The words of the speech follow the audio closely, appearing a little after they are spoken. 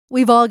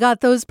We've all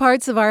got those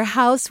parts of our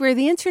house where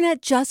the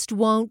internet just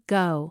won't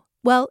go.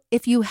 Well,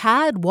 if you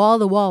had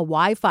wall-to-wall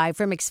Wi-Fi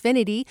from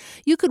Xfinity,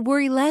 you could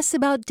worry less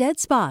about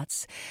dead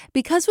spots.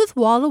 Because with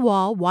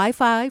wall-to-wall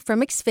Wi-Fi from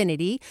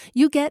Xfinity,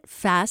 you get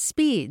fast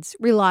speeds,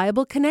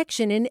 reliable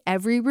connection in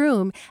every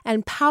room,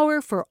 and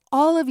power for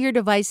all of your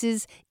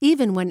devices,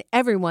 even when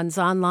everyone's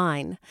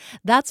online.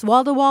 That's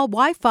wall-to-wall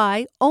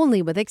Wi-Fi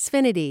only with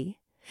Xfinity.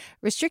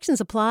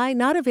 Restrictions apply,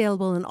 not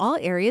available in all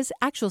areas.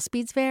 Actual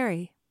speeds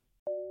vary.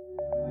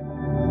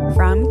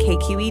 From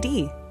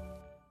KQED.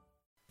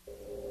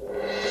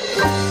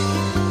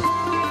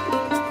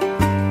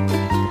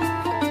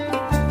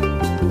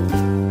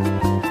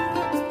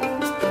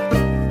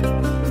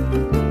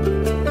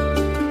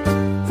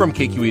 From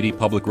KQED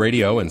Public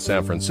Radio in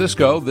San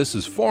Francisco, this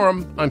is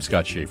Forum. I'm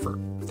Scott Schaefer.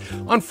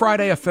 On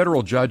Friday, a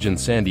federal judge in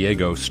San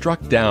Diego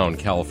struck down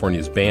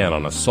California's ban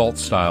on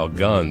assault-style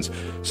guns,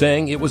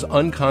 saying it was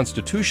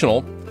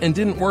unconstitutional and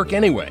didn't work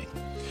anyway.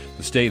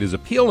 The state is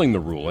appealing the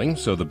ruling,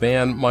 so the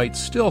ban might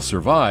still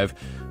survive.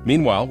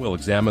 Meanwhile, we'll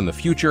examine the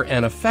future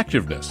and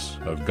effectiveness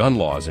of gun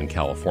laws in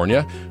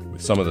California,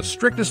 with some of the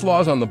strictest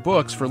laws on the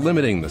books for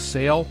limiting the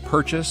sale,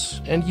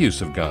 purchase, and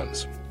use of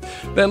guns.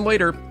 Then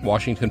later,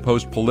 Washington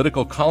Post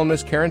political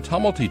columnist Karen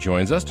Tumulty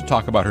joins us to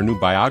talk about her new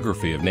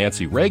biography of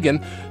Nancy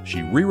Reagan.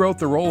 She rewrote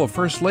the role of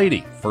First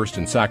Lady, first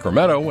in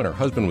Sacramento when her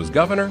husband was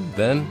governor,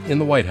 then in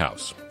the White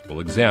House.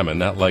 We'll examine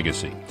that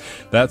legacy.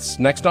 That's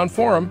next on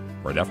Forum,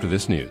 right after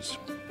this news.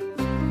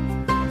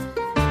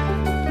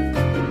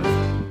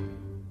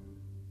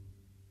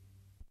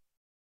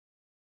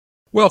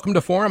 Welcome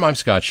to Forum. I'm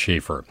Scott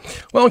Schaefer.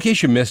 Well, in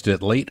case you missed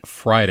it, late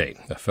Friday,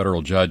 a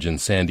federal judge in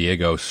San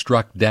Diego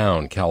struck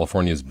down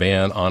California's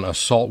ban on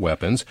assault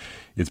weapons.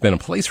 It's been in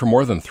place for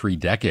more than 3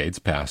 decades,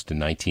 passed in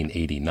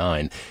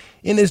 1989.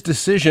 In his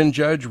decision,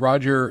 Judge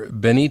Roger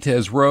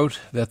Benitez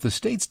wrote that the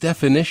state's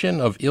definition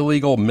of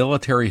illegal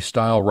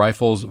military-style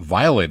rifles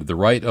violated the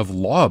right of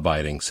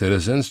law-abiding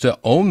citizens to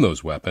own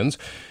those weapons.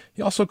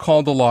 He also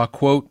called the law,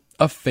 quote,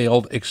 a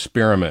failed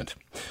experiment.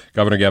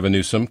 Governor Gavin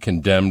Newsom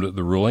condemned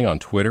the ruling on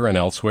Twitter and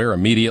elsewhere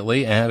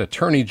immediately, and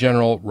Attorney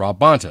General Rob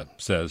Bonta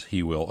says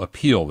he will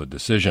appeal the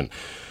decision.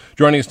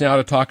 Joining us now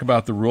to talk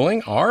about the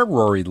ruling are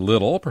Rory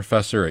Little,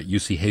 professor at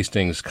UC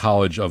Hastings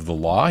College of the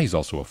Law. He's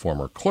also a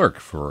former clerk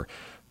for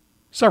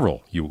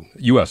several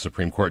U.S.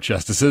 Supreme Court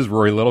justices.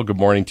 Rory Little, good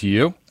morning to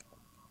you.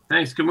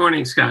 Thanks. Good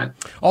morning, Scott.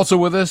 Also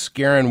with us,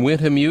 Garen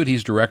Wintemute.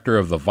 He's director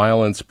of the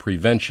Violence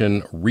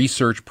Prevention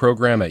Research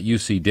Program at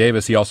UC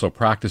Davis. He also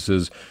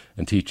practices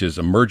and teaches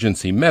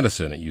emergency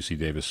medicine at UC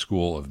Davis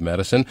School of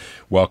Medicine.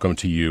 Welcome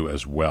to you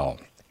as well.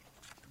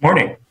 Good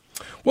morning.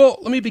 Well,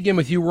 let me begin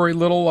with you, Rory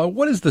Little.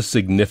 What is the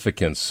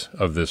significance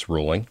of this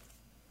ruling?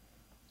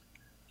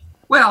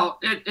 Well,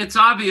 it's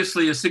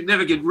obviously a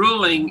significant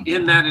ruling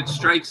in that it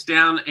strikes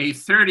down a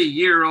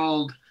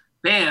 30-year-old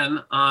ban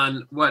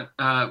on what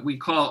we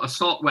call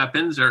assault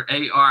weapons, or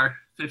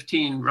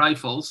AR-15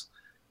 rifles,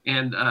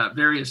 and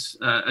various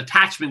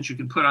attachments you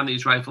can put on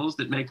these rifles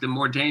that make them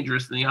more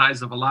dangerous in the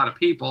eyes of a lot of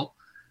people.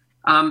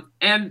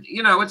 And,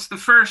 you know, it's the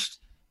first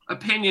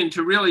opinion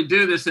to really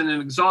do this in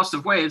an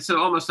exhaustive way. It's an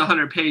almost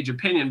 100-page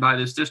opinion by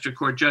this district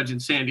court judge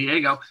in San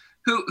Diego,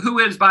 who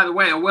is, by the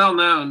way, a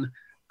well-known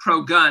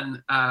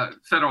pro-gun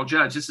federal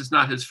judge. This is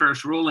not his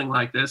first ruling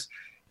like this.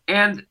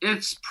 And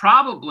it's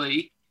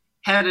probably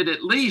headed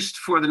at least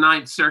for the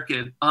Ninth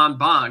Circuit en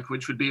banc,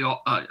 which would be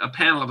a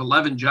panel of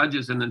 11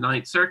 judges in the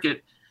Ninth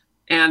Circuit,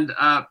 and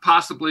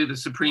possibly the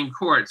Supreme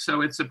Court.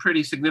 So it's a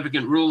pretty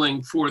significant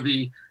ruling for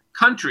the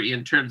country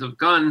in terms of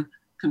gun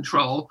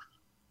control,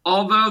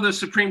 although the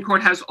Supreme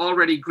Court has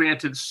already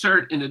granted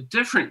cert in a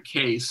different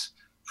case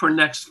for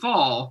next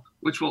fall,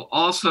 which will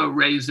also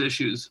raise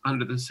issues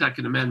under the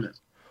Second Amendment.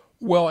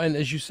 Well, and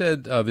as you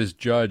said, this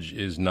judge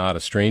is not a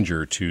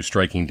stranger to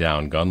striking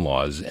down gun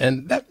laws,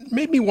 and that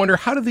made me wonder,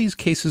 how do these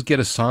cases get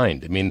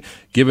assigned? I mean,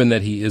 given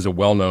that he is a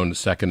well-known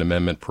Second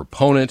Amendment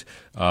proponent,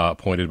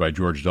 appointed by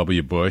George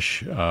W.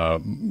 Bush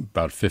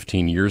about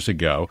 15 years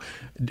ago,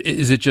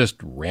 is it just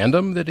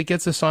random that it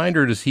gets assigned,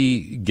 or does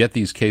he get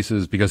these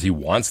cases because he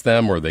wants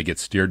them, or they get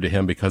steered to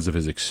him because of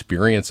his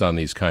experience on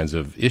these kinds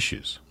of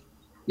issues?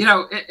 You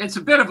know, it's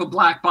a bit of a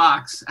black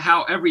box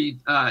how every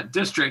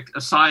district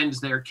assigns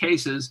their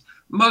cases.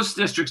 Most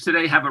districts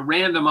today have a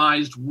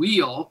randomized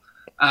wheel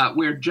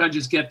where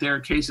judges get their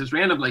cases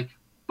randomly.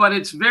 But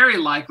it's very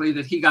likely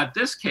that he got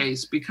this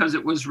case because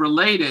it was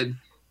related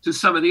to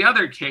some of the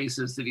other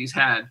cases that he's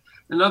had.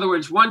 In other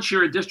words, once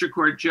you're a district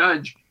court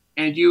judge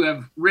and you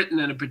have written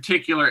in a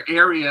particular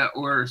area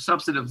or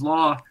substantive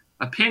law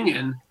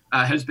opinion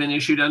has been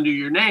issued under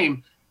your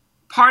name,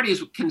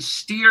 parties can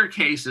steer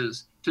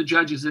cases to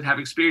judges that have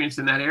experience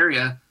in that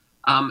area.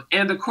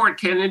 And the court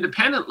can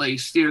independently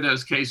steer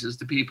those cases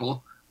to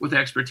people with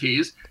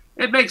expertise.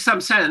 It makes some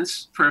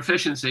sense for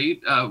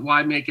efficiency.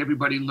 Why make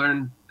everybody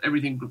learn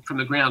everything from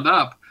the ground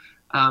up?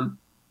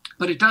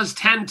 But it does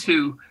tend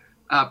to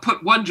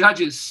put one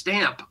judge's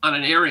stamp on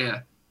an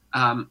area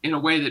in a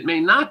way that may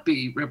not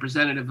be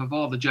representative of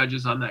all the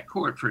judges on that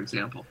court, for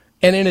example.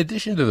 And in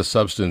addition to the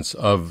substance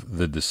of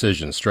the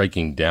decision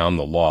striking down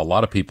the law, a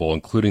lot of people,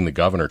 including the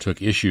governor,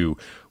 took issue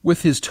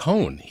with his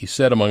tone. He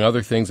said, among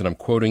other things, and I'm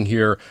quoting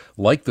here,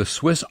 like the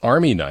Swiss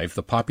Army knife,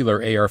 the popular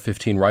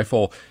AR-15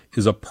 rifle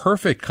is a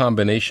perfect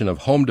combination of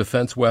home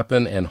defense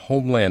weapon and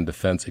homeland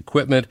defense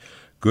equipment,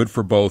 good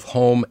for both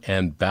home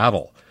and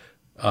battle.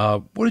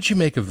 What did you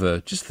make of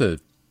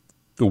the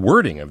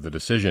wording of the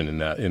decision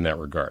in that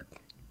regard?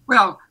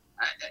 Well,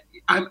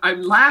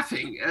 I'm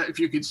laughing, if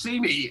you could see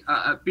me,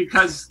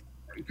 because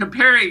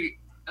comparing,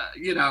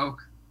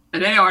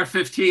 an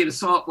AR-15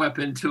 assault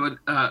weapon to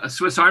a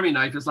Swiss Army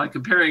knife is like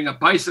comparing a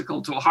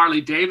bicycle to a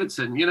Harley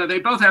Davidson. They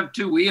both have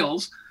two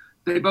wheels.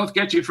 They both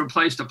get you from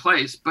place to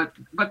place, but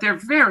they're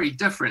very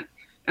different.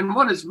 And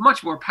one is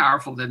much more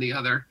powerful than the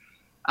other.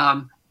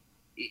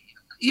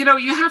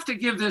 You have to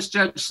give this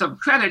judge some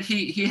credit.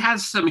 He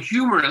has some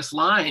humorous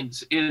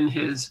lines in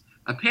his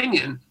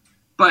opinion,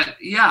 but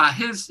yeah,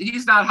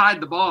 he's not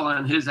hiding the ball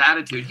on his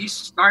attitude. He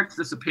starts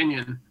this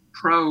opinion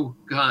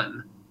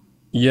pro-gun.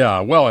 Yeah,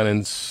 well,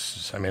 and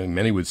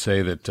many would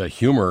say that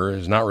humor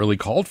is not really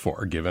called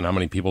for, given how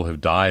many people have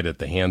died at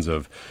the hands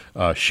of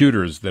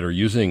shooters that are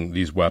using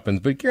these weapons.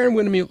 But Garen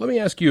Wintemute, let me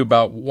ask you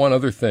about one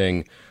other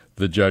thing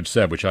the judge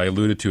said, which I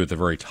alluded to at the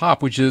very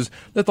top, which is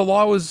that the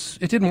law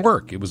it didn't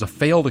work. It was a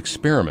failed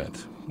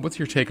experiment. What's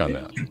your take on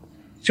that?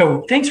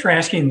 So thanks for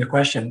asking the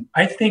question.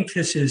 I think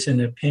this is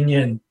an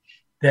opinion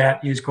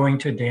that is going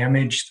to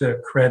damage the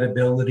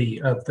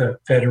credibility of the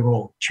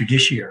federal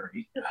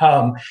judiciary.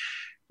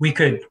 We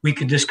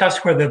could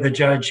discuss whether the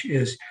judge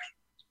is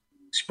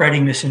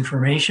spreading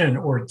misinformation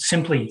or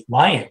simply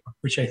lying,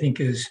 which I think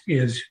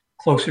is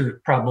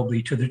closer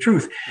probably to the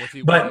truth.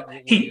 What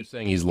are you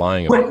saying he's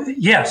lying about?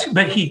 Yes,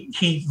 but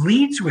he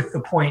leads with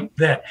the point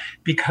that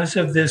because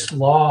of this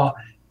law,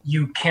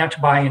 you can't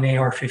buy an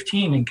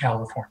AR-15 in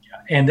California.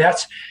 And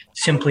that's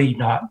simply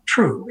not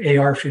true.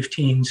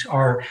 AR-15s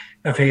are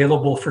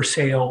available for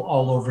sale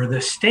all over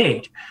the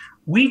state.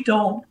 We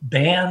don't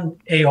ban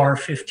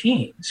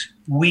AR-15s.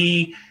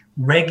 We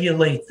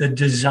regulate the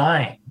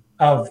design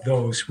of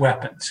those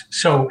weapons.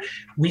 So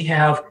we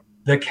have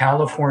the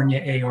California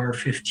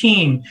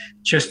AR-15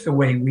 just the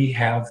way we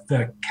have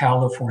the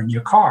California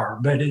car.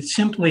 But it's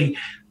simply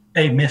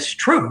a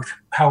mistruth,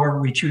 however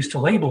we choose to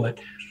label it,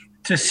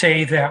 to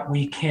say that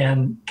we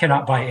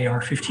cannot buy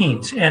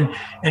AR-15s.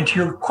 And to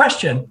your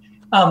question,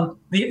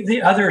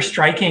 the other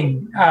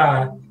striking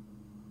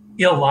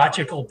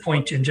illogical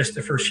point in just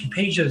the first few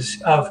pages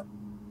of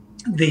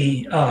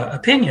the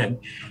opinion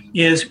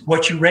is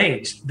what you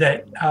raised,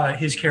 that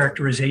his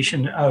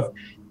characterization of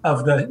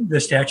the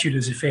statute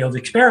as a failed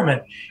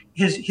experiment.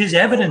 His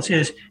evidence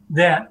is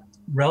that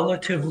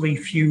relatively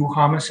few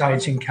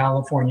homicides in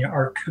California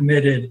are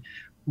committed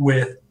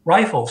with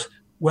rifles.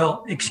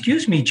 Well,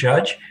 excuse me,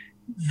 Judge,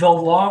 the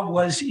law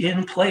was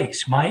in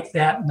place. Might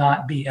that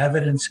not be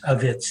evidence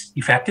of its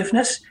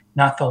effectiveness,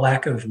 not the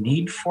lack of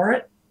need for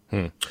it?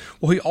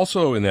 Well, he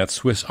also, in that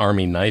Swiss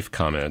Army knife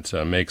comment,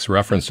 makes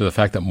reference to the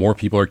fact that more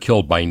people are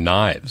killed by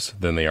knives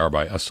than they are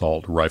by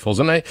assault rifles.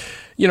 And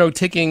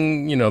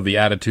taking, the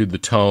attitude, the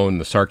tone,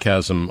 the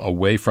sarcasm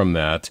away from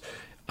that,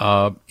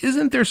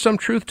 isn't there some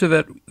truth to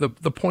that?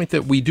 The point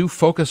that we do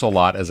focus a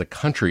lot as a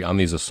country on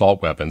these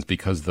assault weapons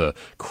because the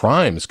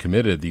crimes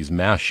committed, these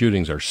mass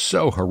shootings, are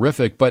so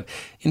horrific. But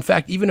in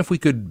fact, even if we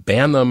could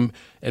ban them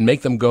and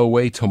make them go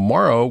away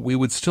tomorrow, we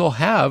would still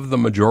have the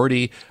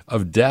majority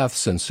of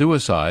deaths and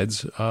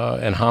suicides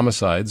and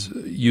homicides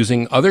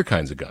using other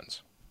kinds of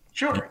guns.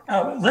 Sure.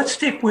 Let's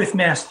stick with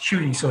mass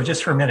shootings, so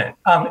just for a minute.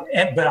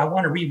 But I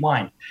want to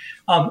rewind.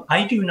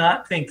 I do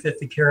not think that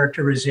the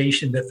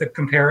characterization, that the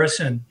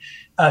comparison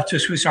to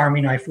Swiss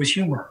Army knife was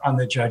humor on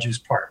the judge's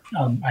part.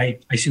 I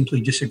simply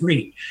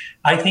disagree.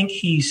 I think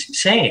he's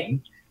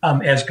saying,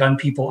 as gun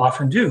people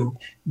often do,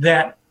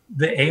 that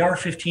the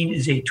AR-15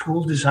 is a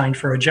tool designed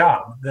for a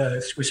job.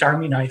 The Swiss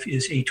Army knife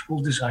is a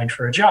tool designed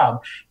for a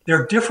job.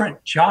 They're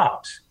different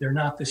jobs. They're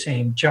not the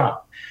same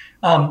job.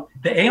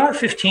 The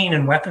AR-15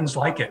 and weapons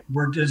like it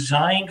were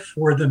designed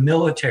for the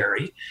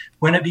military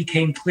when it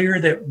became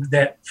clear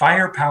that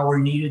firepower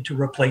needed to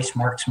replace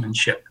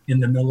marksmanship in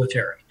the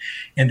military.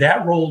 And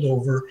that rolled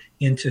over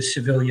into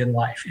civilian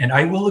life. And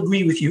I will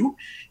agree with you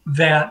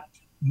that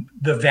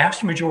the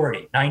vast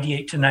majority,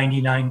 98 to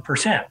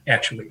 99%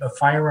 actually, of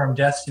firearm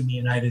deaths in the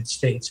United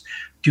States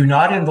do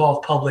not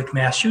involve public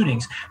mass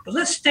shootings. But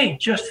let's stay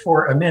just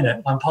for a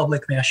minute on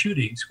public mass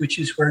shootings, which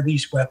is where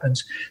these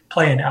weapons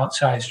play an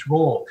outsized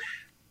role.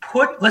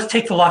 Let's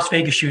take the Las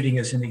Vegas shooting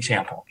as an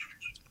example.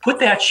 Put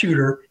that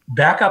shooter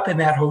back up in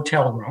that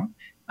hotel room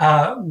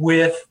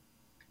with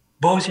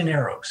bows and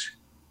arrows,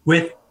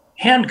 with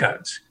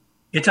handguns.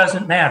 It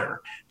doesn't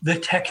matter. The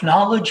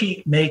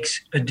technology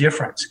makes a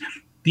difference.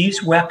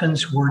 These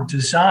weapons were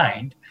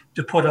designed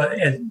to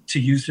to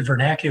use the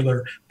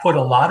vernacular, put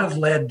a lot of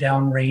lead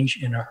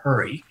downrange in a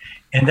hurry.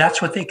 And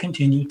that's what they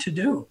continue to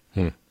do.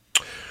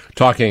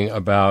 talking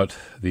about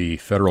the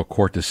federal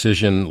court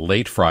decision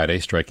late Friday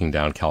striking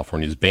down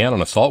California's ban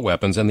on assault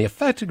weapons and the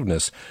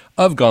effectiveness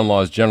of gun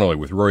laws generally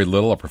with Rory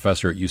Little, a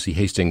professor at UC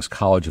Hastings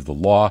College of the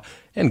Law,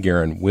 and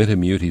Garen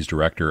Wintemute, he's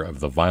director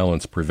of the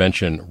Violence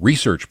Prevention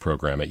Research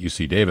Program at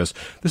UC Davis.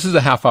 This is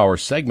a half-hour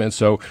segment,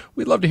 so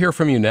we'd love to hear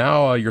from you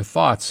now, your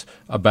thoughts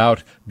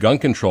about gun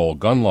control,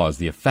 gun laws,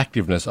 the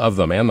effectiveness of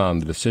them, and on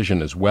the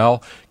decision as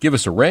well. Give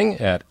us a ring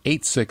at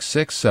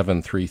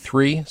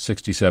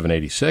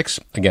 866-733-6786.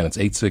 Again, it's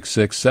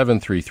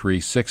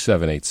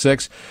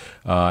 866-733-6786.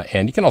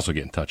 And you can also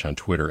get in touch on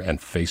Twitter and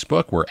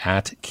Facebook. We're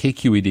at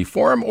KQED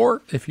Forum,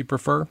 or if you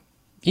prefer,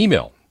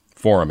 email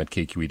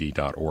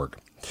forum@kqed.org.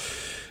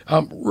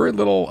 Rory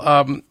Little,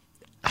 I'm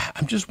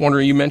just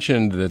wondering, you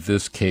mentioned that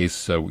this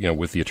case,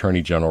 with the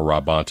Attorney General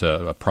Rob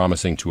Bonta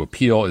promising to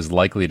appeal, is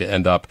likely to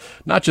end up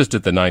not just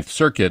at the Ninth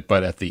Circuit,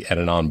 but at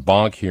an en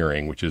banc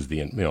hearing, which is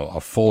a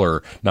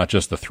fuller, not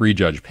just the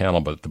 3-judge panel,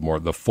 but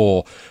the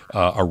full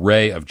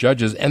array of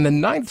judges. And the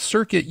Ninth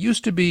Circuit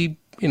used to be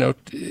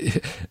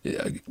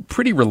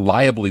pretty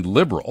reliably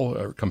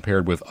liberal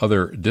compared with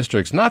other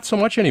districts. Not so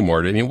much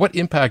anymore. I mean, what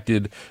impact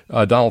did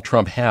Donald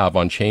Trump have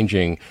on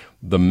changing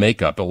the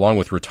makeup, along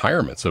with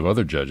retirements of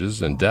other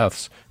judges and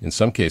deaths, in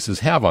some cases,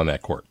 have on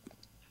that court?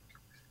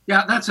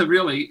 Yeah, that's a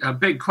really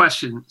big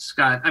question,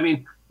 Scott. I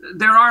mean,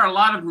 there are a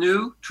lot of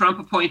new Trump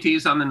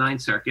appointees on the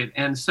Ninth Circuit,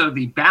 and so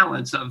the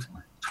balance of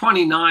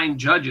 29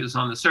 judges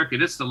on the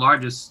circuit, it's the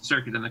largest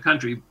circuit in the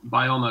country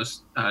by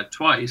almost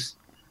twice,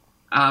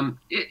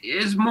 it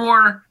is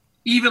more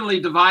evenly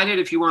divided,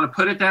 if you want to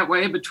put it that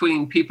way,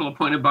 between people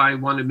appointed by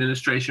one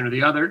administration or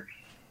the other.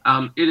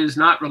 It is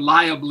not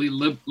reliably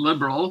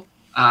liberal,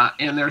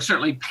 and there are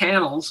certainly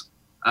panels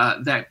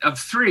that of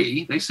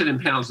 3, they sit in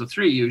panels of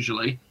 3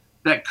 usually,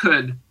 that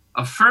could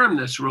affirm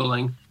this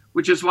ruling,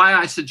 which is why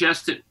I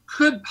suggest it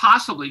could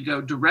possibly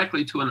go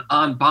directly to an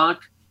en banc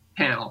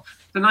panel.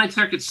 The Ninth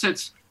Circuit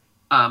sits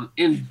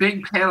in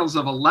big panels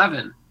of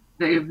 11.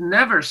 They have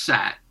never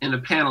sat in a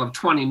panel of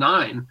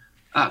 29,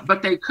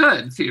 but they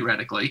could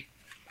theoretically.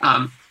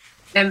 And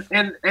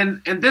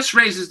this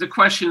raises the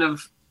question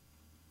of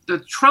the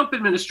Trump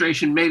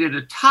administration made it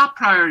a top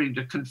priority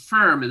to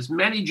confirm as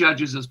many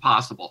judges as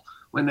possible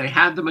when they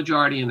had the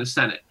majority in the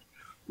Senate.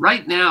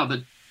 Right now,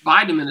 the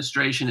Biden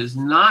administration is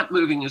not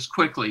moving as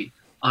quickly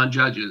on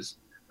judges,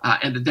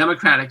 and the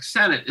Democratic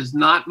Senate is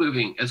not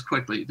moving as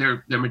quickly.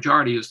 Their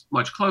majority is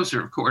much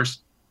closer, of course.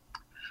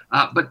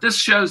 But this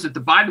shows that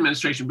the Biden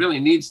administration really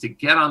needs to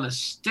get on the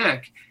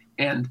stick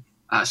and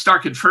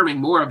start confirming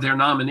more of their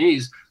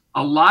nominees.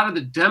 A lot of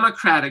the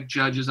Democratic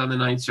judges on the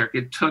Ninth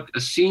Circuit took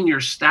a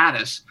senior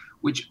status,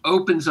 which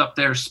opens up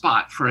their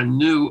spot for a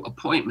new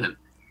appointment.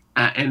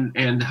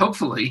 And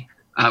hopefully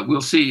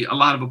we'll see a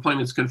lot of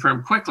appointments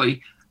confirmed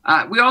quickly.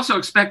 We also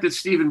expect that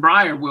Stephen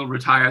Breyer will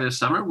retire this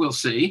summer. We'll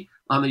see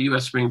on the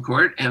U.S. Supreme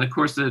Court. And of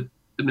course, the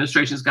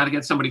administration's got to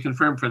get somebody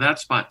confirmed for that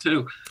spot,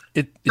 too.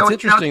 It's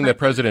interesting that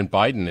President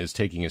Biden is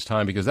taking his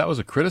time, because that was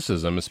a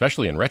criticism,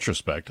 especially in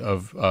retrospect,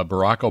 of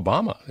Barack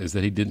Obama, is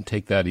that he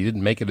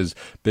didn't make it as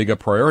big a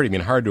priority. I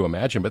mean, hard to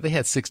imagine, but they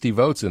had 60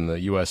 votes in the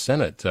U.S.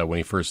 Senate when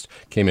he first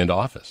came into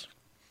office.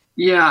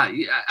 Yeah,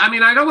 I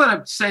mean, I don't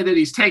want to say that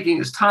he's taking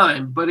his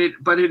time, but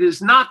it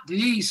is not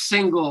the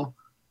single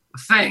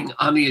thing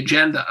on the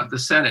agenda of the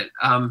Senate.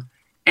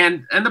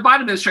 And the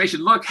Biden administration,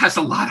 has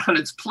a lot on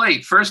its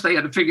plate. First, they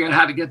had to figure out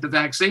how to get the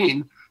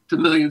vaccine to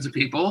millions of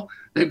people.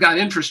 They've got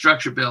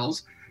infrastructure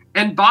bills.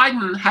 And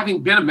Biden,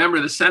 having been a member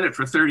of the Senate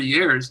for 30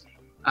 years,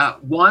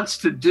 wants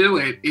to do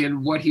it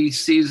in what he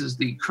sees as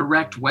the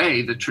correct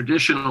way, the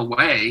traditional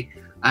way.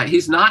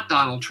 He's not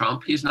Donald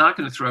Trump. He's not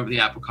going to throw over the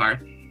apple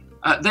cart.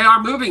 They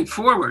are moving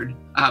forward,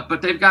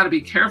 but they've got to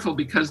be careful,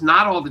 because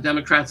not all the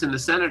Democrats in the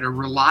Senate are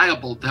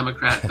reliable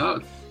Democrat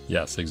votes.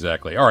 Yes,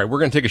 exactly. All right, we're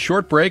going to take a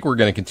short break. We're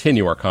going to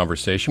continue our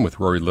conversation with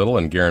Rory Little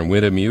and Garen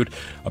Wintemute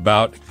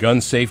about gun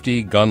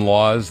safety, gun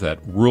laws, that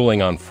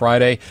ruling on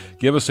Friday.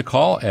 Give us a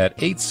call at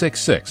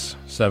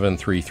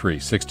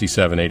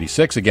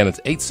 866-733-6786. Again, it's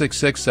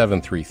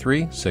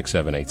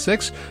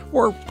 866-733-6786.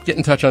 Or get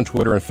in touch on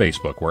Twitter and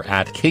Facebook. We're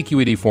at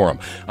KQED Forum.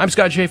 I'm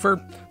Scott Schaefer.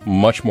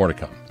 Much more to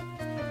come.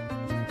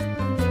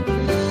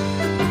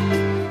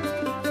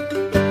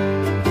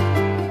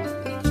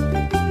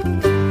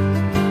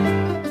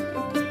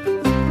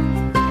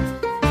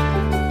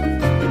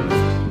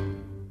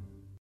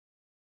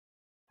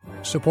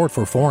 Support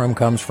for Forum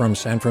comes from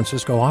San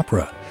Francisco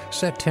Opera.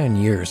 Set 10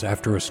 years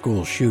after a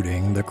school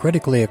shooting, the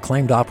critically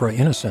acclaimed opera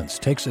Innocence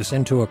takes us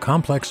into a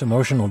complex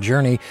emotional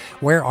journey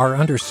where our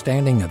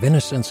understanding of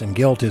innocence and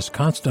guilt is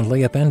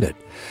constantly upended.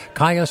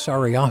 Kaya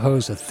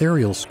Sariaho's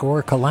ethereal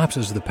score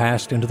collapses the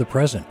past into the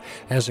present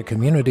as a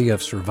community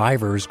of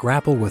survivors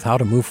grapple with how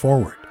to move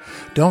forward.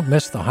 Don't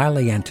miss the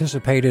highly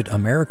anticipated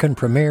American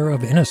premiere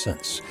of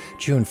Innocence,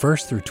 June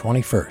 1st through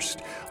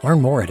 21st. Learn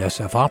more at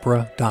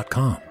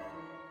sfopera.com.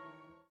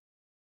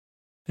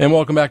 And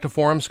welcome back to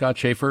Forum. Scott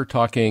Schaefer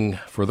talking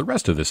for the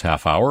rest of this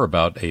half hour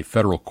about a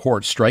federal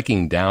court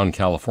striking down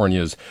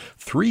California's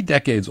 3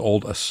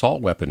 decades-old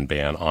assault weapon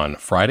ban on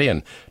Friday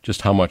and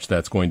just how much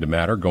that's going to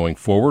matter going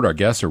forward. Our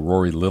guests are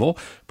Rory Little,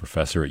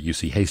 professor at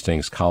UC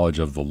Hastings College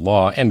of the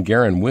Law, and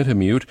Garen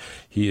Wintemute.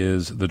 He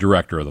is the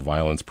director of the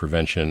Violence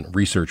Prevention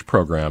Research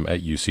Program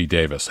at UC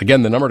Davis.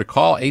 Again, the number to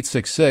call,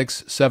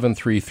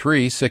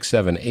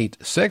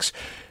 866-733-6786.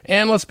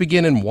 And let's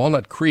begin in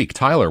Walnut Creek.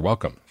 Tyler,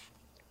 welcome.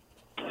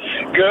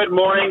 Good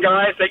morning,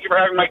 guys. Thank you for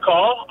having my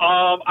call.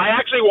 I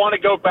actually want to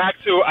go back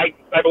to, I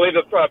believe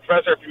the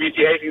professor from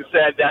UC Hastings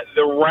said that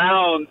the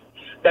rounds,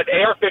 that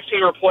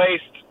AR-15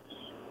 replaced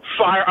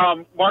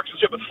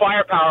marksmanship with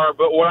firepower,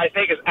 but what I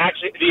think is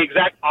actually the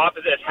exact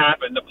opposite has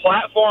happened. The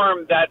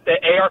platform that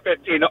the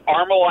AR-15, the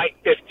Armalite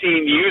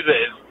 15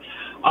 uses,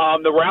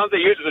 the rounds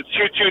they use is a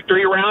 2.23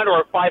 round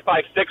or a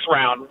 5.56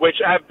 round, which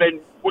are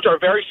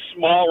very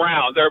small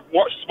rounds. They're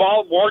more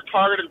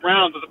targeted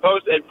rounds as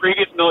opposed to in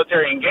previous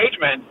military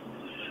engagements.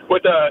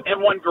 With the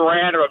M1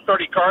 Garand or a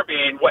 30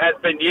 carbine, what has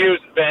been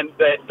used has been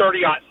the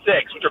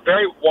 30-06, which are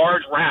very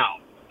large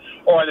rounds,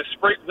 or the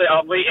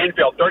Lee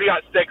Enfield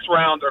 30-06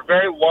 rounds are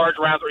very large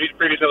rounds that were used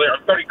previously, or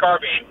 30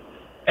 carbine.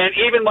 And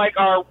even like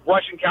our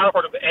Russian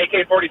counterpart of the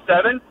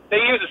AK-47, they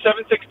use a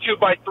 7.62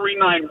 by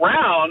 3.9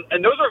 round,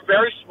 and those are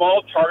very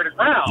small targeted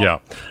rounds. Yeah.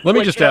 Let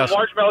me just ask.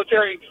 Large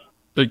military.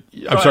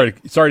 I'm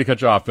sorry to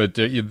cut you off, but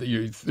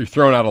you're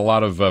throwing out a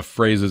lot of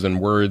phrases and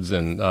words,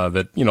 and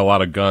that a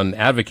lot of gun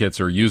advocates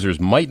or users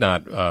might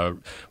not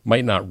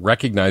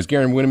recognize.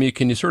 Garen Wintemute,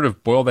 can you sort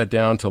of boil that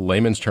down to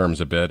layman's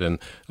terms a bit, and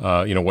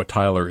what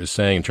Tyler is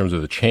saying in terms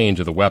of the change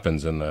of the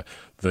weapons and the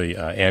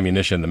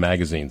ammunition, the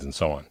magazines, and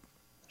so on?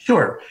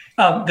 Sure.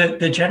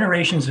 The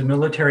generations of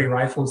military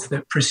rifles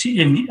that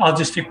precede, I'll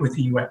just stick with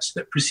the U.S.,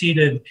 that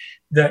preceded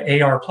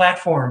the AR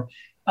platform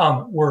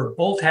were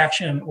bolt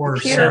action or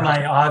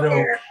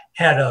semi-auto,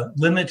 had a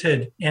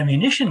limited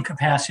ammunition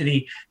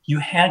capacity. You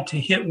had to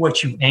hit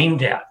what you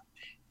aimed at.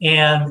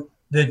 And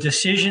the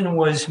decision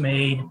was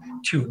made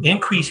to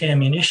increase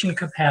ammunition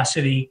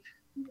capacity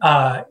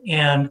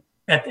and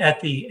at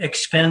the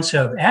expense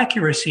of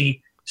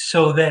accuracy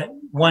so that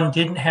one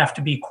didn't have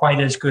to be quite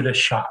as good a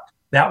shot.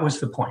 That was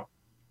the point.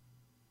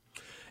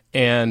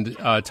 And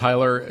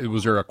Tyler,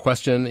 was there a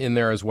question in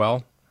there as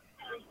well?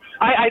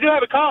 I do have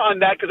a comment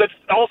on that because that's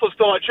also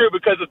still not true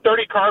because the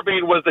 30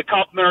 carbine was the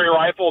complementary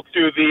rifle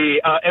to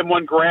the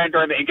M1 Garand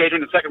during the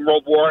engagement in the Second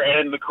World War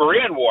and the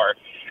Korean War.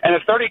 And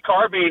the 30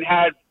 carbine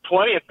had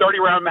plenty of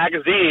 30-round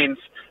magazines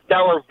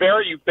that were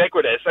very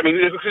ubiquitous. I mean,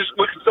 it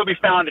can still be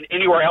found in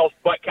anywhere else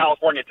but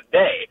California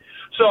today.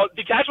 So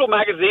detachable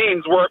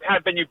magazines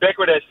have been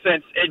ubiquitous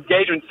since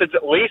engagement since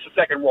at least the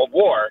Second World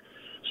War.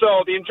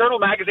 So the internal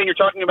magazine you're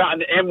talking about in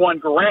the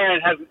M1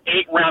 Garand has an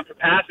 8-round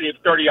capacity of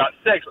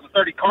 30-06. With the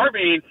 30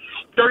 carbine,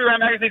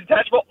 30-round magazine is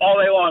detachable all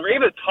day long. Or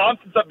even the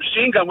Thompson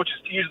submachine gun, which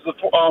uses the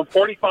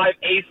 45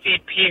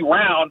 ACP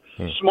round,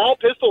 small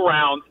pistol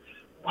rounds,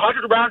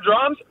 100-round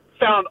drums,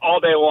 found all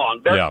day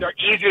long. They're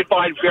easy to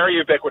find, very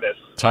ubiquitous.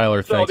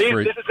 Tyler, thanks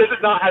for... This is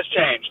not has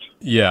changed.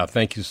 Yeah,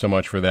 thank you so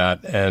much for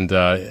that. And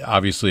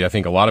obviously, I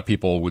think a lot of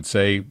people would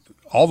say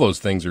all those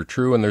things are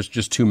true, and there's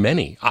just too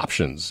many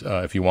options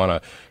if you want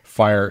to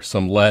fire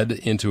some lead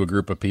into a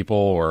group of people,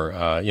 or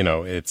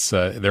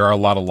there are a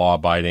lot of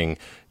law-abiding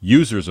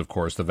users, of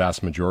course, the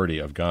vast majority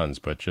of guns,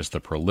 but just the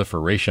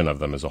proliferation of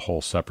them is a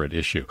whole separate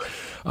issue.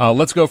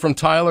 Let's go from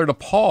Tyler to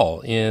Paul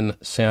in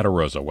Santa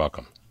Rosa.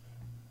 Welcome.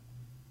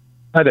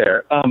 Hi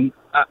there.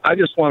 I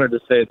just wanted to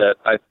say that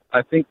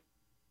I think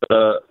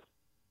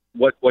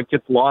what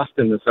gets lost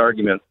in this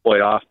argument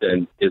quite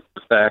often is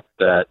the fact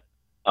that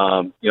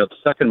the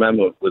Second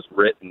Amendment was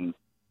written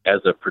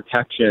as a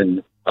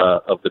protection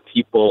of the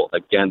people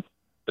against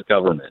the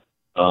government.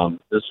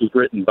 This was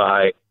written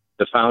by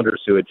the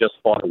founders who had just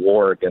fought a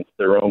war against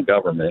their own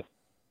government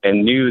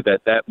and knew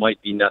that that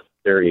might be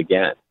necessary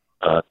again.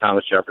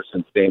 Thomas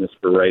Jefferson's famous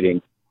for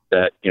writing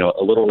that,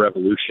 a little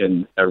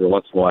revolution every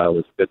once in a while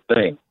is a good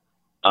thing.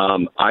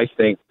 I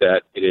think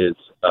that it is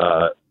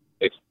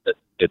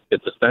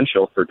it's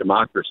essential for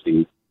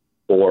democracy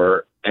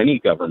for any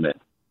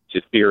government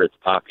to fear its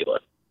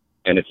populace.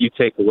 And if you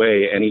take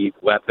away any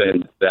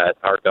weapon that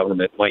our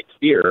government might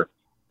fear,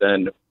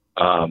 then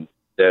that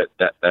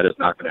is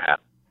not going to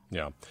happen.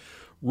 Yeah.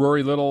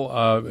 Rory Little,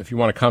 if you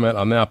want to comment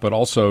on that, but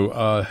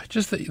also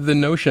just the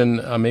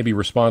notion, maybe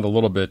respond a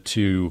little bit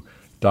to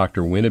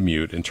Dr.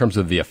 Wintemute in terms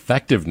of the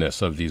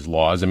effectiveness of these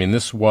laws. I mean,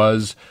 this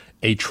was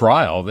a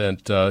trial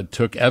that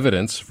took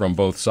evidence from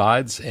both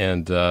sides,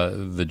 and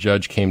the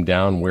judge came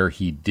down where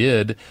he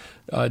did.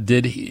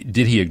 Did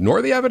he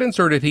ignore the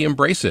evidence, or did he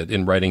embrace it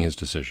in writing his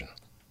decision?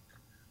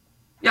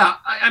 Yeah,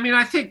 I mean,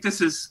 I think this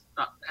is,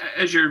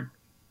 as your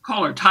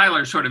caller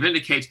Tyler sort of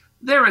indicates,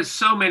 there is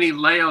so many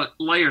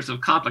layers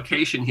of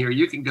complication here.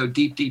 You can go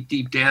deep, deep,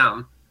 deep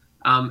down.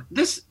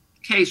 This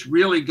case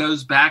really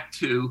goes back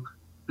to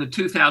the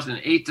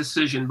 2008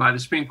 decision by the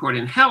Supreme Court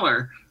in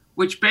Heller,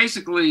 which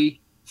basically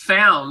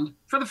found,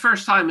 for the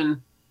first time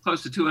in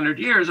close to 200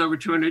 years, over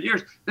 200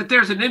 years, that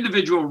there's an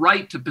individual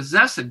right to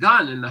possess a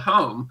gun in the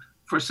home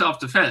for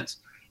self-defense.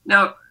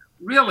 Now,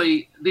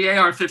 really, the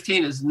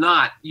AR-15 is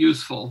not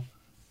useful,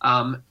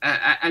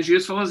 as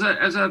useful as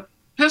a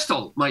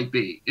pistol might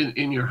be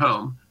in your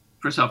home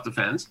for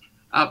self-defense.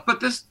 But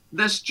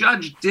this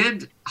judge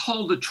did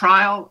hold a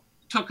trial,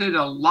 took in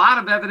a lot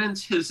of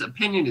evidence. His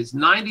opinion is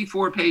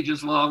 94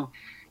 pages long.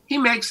 He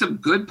makes some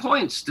good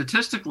points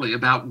statistically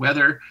about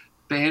whether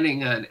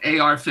banning an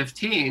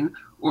AR-15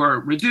 or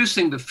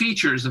reducing the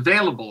features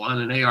available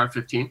on an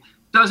AR-15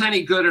 does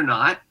any good or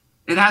not.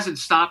 It hasn't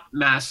stopped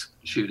mass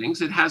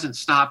shootings. It hasn't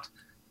stopped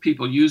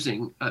people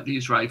using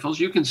these rifles.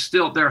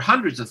 There are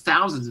hundreds of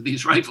thousands of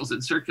these rifles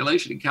in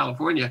circulation in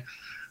California.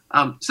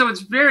 So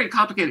it's very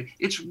complicated.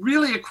 It's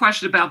really a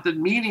question about the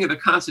meaning of the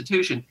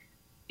Constitution.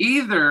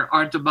 Either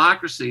our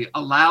democracy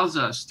allows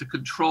us to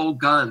control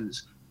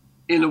guns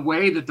in a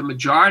way that the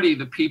majority of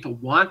the people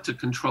want to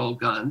control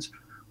guns,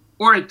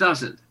 or it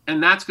doesn't.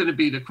 And that's going to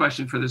be the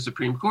question for the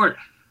Supreme Court.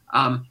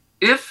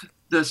 If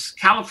the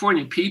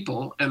California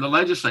people and the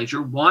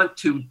legislature want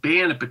to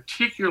ban a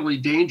particularly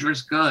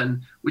dangerous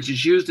gun, which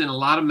is used in a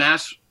lot of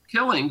mass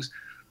killings,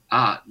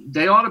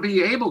 they ought to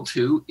be able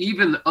to,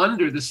 even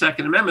under the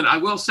Second Amendment. I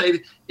will say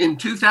that in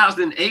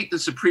 2008, the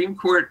Supreme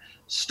Court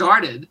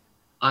started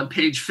on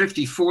page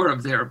 54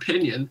 of their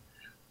opinion.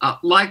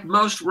 Like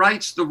most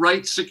rights, the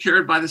right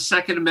secured by the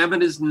Second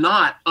Amendment is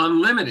not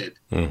unlimited.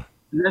 And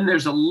then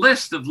there's a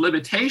list of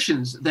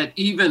limitations that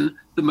even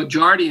the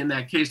majority, in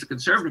that case, the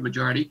conservative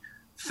majority,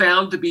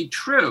 found to be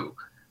true.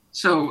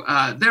 So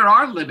there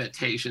are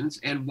limitations,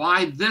 and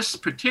why this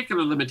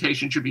particular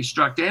limitation should be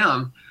struck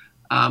down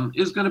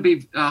is going to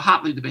be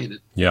hotly debated.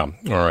 Yeah.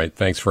 All right.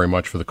 Thanks very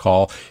much for the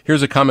call.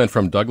 Here's a comment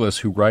from Douglas,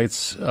 who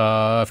writes,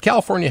 if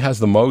California has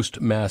the most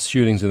mass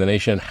shootings in the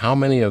nation, how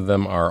many of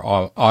them are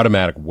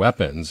automatic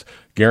weapons?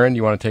 Garen,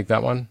 you want to take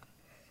that one?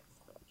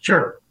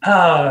 Sure.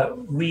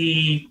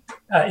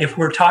 If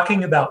we're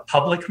talking about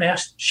public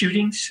mass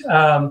shootings,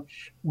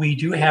 we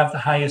do have the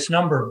highest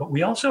number, but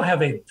we also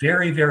have a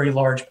very, very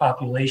large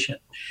population.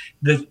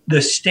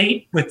 The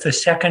state with the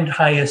second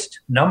highest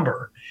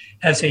number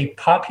has a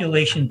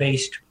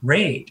population-based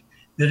rate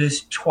that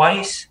is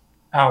twice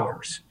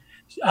ours.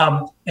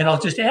 And I'll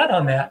just add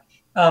on that,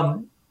 a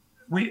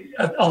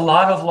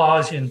lot of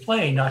laws in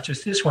play, not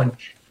just this one.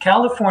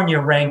 California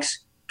ranks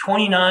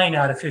 29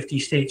 out of 50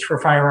 states for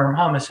firearm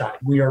homicide.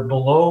 We are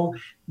below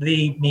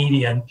the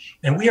median,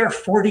 and we are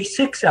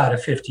 46 out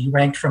of 50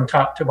 ranked from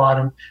top to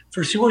bottom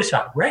for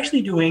suicide. We're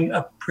actually doing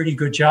a pretty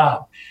good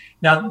job.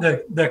 Now,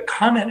 the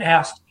comment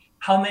asked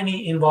how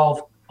many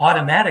involve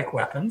automatic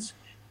weapons.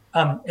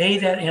 A,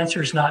 that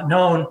answer is not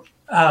known,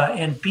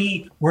 and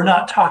B, we're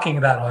not talking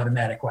about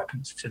automatic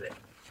weapons today.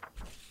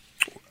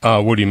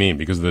 What do you mean?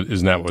 Because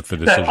isn't that what the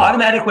decision?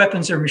 Automatic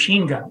weapons are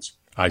machine guns.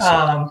 I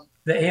see.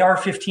 The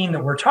AR-15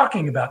 that we're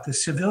talking about, the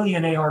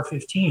civilian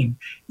AR-15,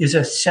 is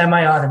a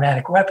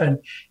semi-automatic weapon,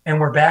 and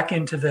we're back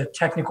into the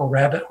technical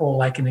rabbit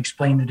hole. I can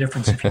explain the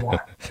difference if you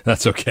want.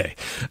 That's okay.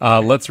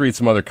 Let's read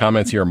some other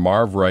comments here.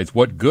 Marv writes,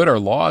 what good are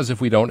laws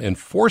if we don't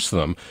enforce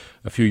them?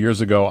 A few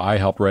years ago, I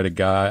helped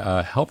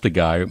a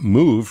guy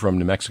move from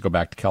New Mexico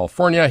back to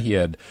California. He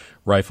had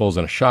rifles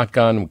and a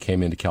shotgun. We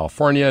came into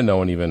California. No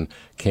one even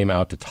came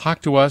out to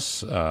talk to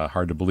us.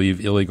 Hard to believe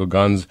illegal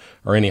guns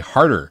are any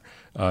harder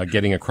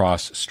getting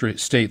across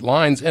state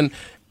lines. And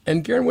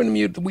Garen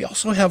Wintemute, we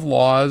also have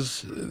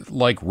laws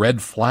like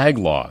red flag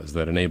laws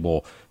that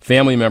enable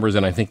family members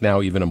and I think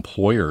now even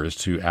employers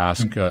to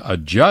ask a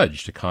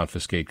judge to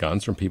confiscate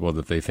guns from people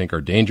that they think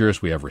are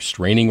dangerous. We have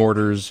restraining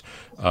orders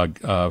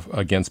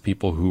against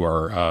people who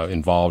are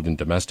involved in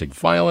domestic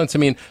violence. I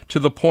mean, to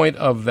the point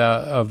of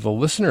the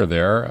listener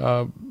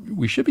there,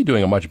 we should be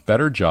doing a much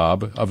better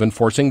job of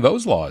enforcing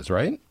those laws,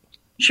 right?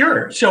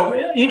 Sure. So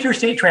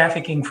interstate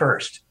trafficking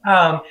first.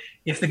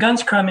 If the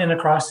guns come in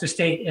across the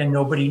state and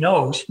nobody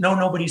knows,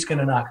 nobody's going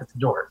to knock at the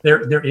door.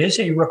 There is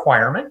a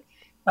requirement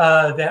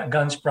that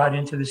guns brought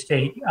into the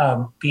state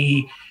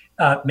be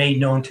made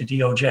known to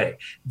DOJ.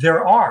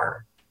 There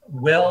are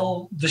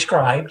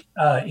well-described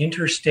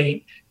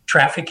interstate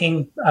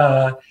trafficking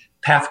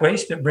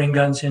pathways that bring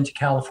guns into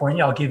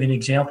California. I'll give you an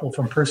example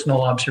from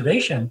personal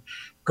observation.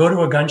 Go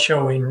to a gun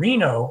show in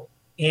Reno,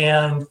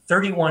 and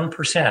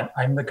 31%,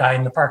 I'm the guy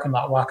in the parking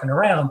lot walking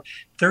around,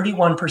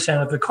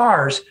 31% of the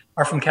cars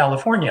are from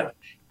California.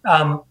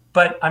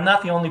 But I'm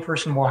not the only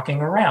person walking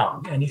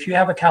around. And if you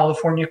have a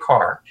California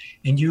car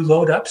and you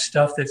load up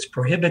stuff that's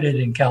prohibited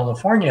in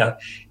California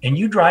and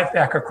you drive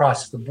back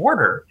across the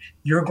border,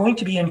 you're going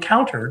to be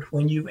encountered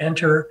when you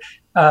enter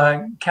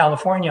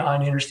California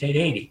on Interstate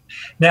 80.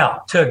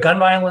 Now, to gun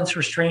violence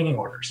restraining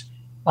orders.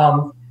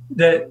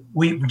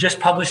 We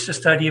just published a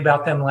study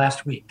about them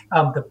last week.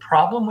 The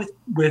problem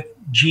with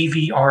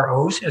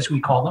GVROs, as we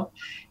call them,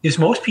 is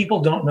most people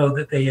don't know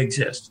that they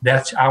exist.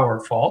 That's our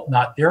fault,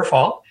 not their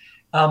fault.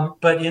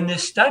 But in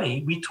this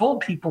study, we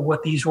told people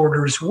what these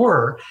orders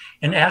were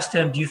and asked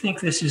them, do you think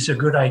this is a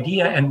good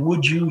idea? And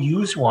would you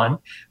use one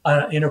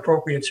in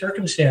appropriate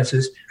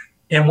circumstances?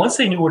 And once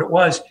they knew what it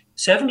was,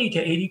 70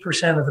 to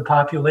 80% of the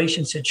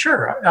population said,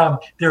 sure,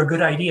 they're a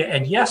good idea.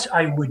 And yes,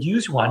 I would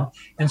use one.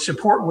 And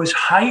support was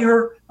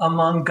higher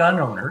among gun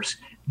owners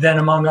than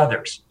among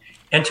others.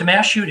 And to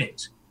mass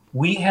shootings,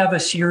 we have a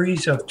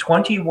series of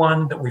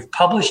 21 that we've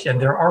published,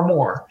 and there are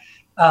more,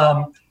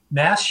 threatened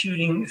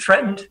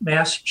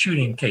mass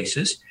shooting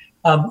cases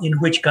in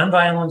which gun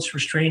violence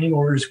restraining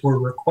orders were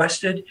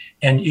requested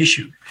and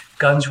issued.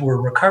 Guns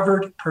were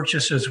recovered,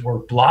 purchases were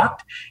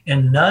blocked,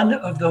 and none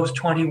of those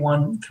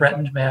 21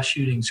 threatened mass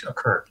shootings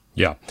occurred.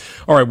 Yeah.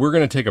 All right, we're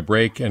going to take a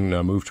break and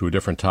move to a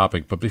different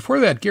topic. But before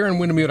that, Garen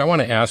Wintemute, I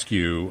want to ask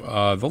you,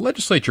 the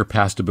legislature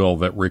passed a bill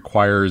that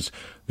requires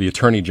the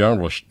Attorney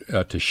General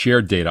to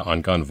share data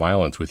on gun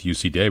violence with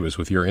UC Davis,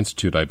 with your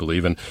institute, I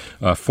believe. And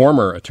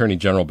former Attorney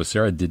General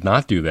Becerra did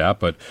not do that,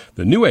 but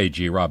the new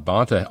AG, Rob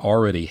Bonta,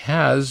 already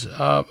has.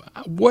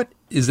 What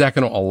is that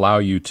going to allow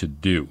you to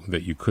do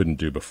that you couldn't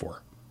do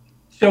before?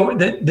 So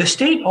the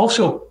state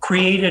also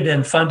created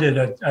and funded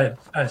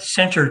a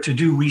center to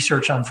do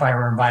research on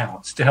firearm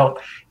violence to help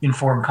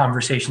inform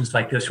conversations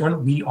like this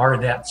one. We are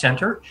that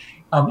center.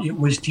 It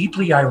was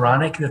deeply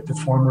ironic that the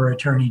former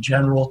Attorney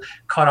General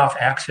cut off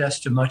access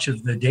to much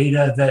of the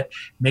data that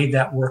made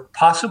that work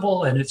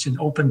possible. And it's an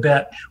open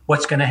bet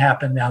what's going to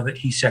happen now that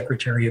he's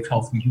Secretary of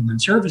Health and Human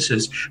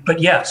Services.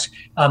 But yes,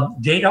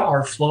 data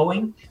are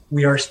flowing.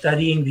 We are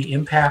studying the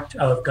impact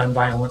of gun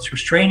violence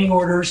restraining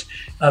orders,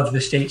 of the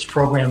state's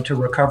program to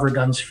recover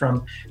guns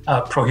from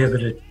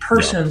prohibited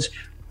persons,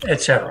 et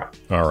cetera.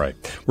 All right.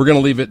 We're going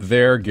to leave it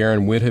there.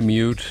 Garen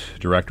Wintemute,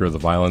 Director of the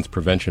Violence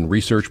Prevention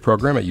Research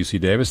Program at UC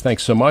Davis.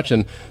 Thanks so much.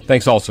 And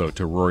thanks also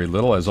to Rory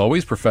Little, as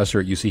always, Professor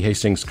at UC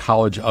Hastings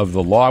College of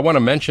the Law. I want to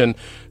mention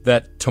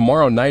that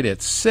tomorrow night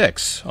at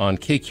 6 on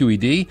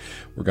KQED,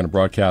 we're going to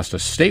broadcast a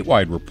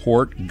statewide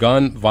report,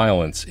 Gun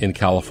Violence in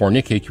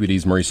California.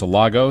 KQED's Marisa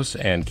Lagos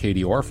and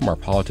Katie Orr from our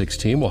politics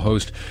team will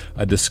host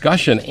a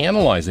discussion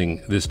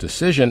analyzing this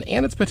decision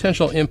and its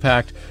potential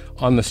impact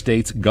on the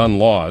state's gun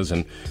laws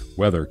and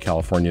whether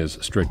California's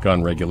strict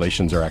gun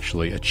regulations are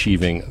actually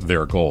achieving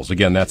their goals.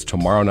 Again, that's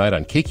tomorrow night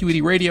on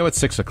KQED Radio at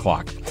 6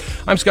 o'clock.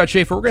 I'm Scott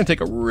Schaefer. We're going to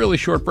take a really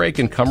short break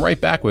and come right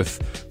back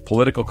with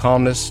political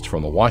columnist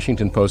from the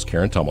Washington Post,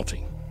 Karen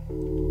Tumulty.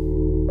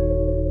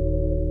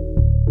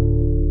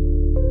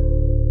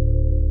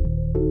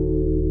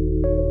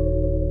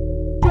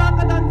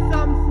 Stronger than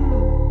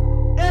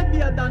Samson,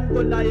 heavier than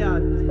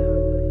Goliath.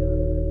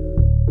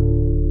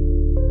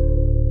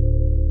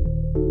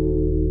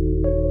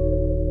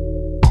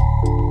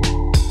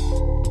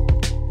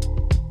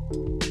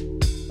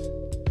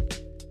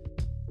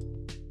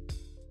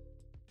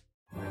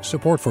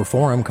 Support for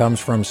Forum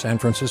comes from San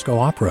Francisco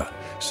Opera.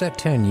 Set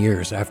 10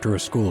 years after a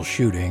school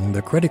shooting,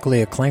 the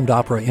critically acclaimed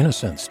opera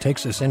Innocence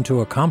takes us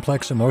into a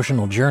complex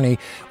emotional journey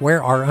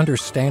where our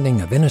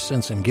understanding of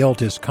innocence and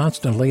guilt is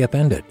constantly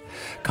upended.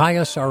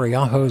 Kaya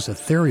Sariaho's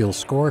ethereal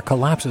score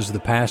collapses the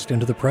past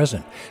into the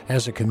present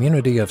as a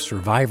community of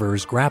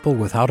survivors grapple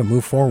with how to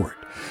move forward.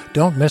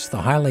 Don't miss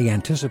the highly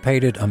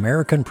anticipated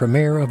American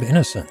premiere of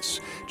Innocence,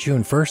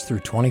 June 1st through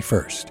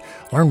 21st.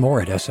 Learn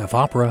more at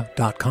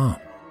sfopera.com.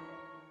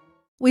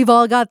 We've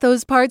all got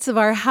those parts of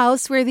our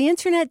house where the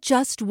internet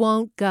just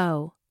won't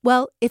go.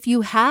 Well, if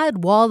you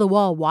had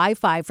wall-to-wall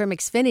Wi-Fi from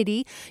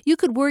Xfinity, you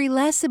could worry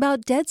less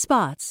about dead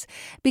spots.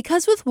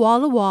 Because with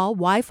wall-to-wall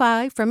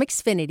Wi-Fi from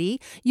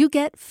Xfinity, you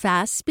get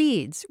fast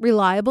speeds,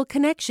 reliable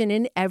connection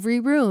in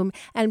every room,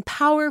 and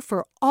power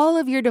for all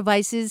of your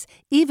devices,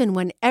 even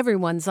when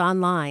everyone's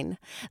online.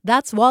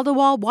 That's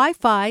wall-to-wall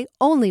Wi-Fi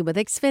only with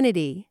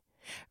Xfinity.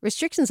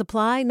 Restrictions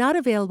apply, not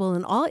available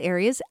in all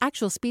areas.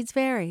 Actual speeds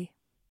vary.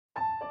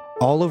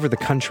 All over the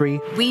country,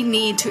 we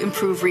need to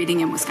improve reading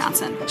in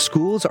Wisconsin.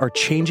 Schools are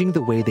changing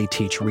the way they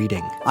teach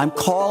reading. I'm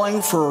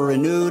calling for a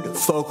renewed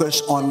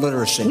focus on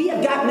literacy. We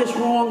have gotten this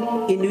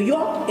wrong in New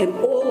York and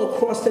all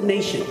across the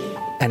nation.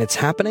 And it's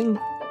happening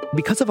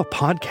because of a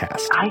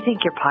podcast. I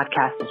think your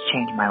podcast has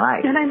changed my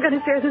life. And I'm going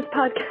to share this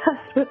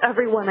podcast with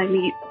everyone I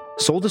meet.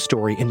 Sold a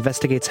Story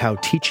investigates how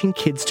teaching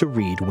kids to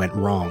read went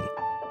wrong.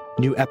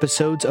 New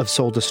episodes of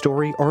Sold a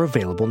Story are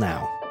available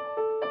now.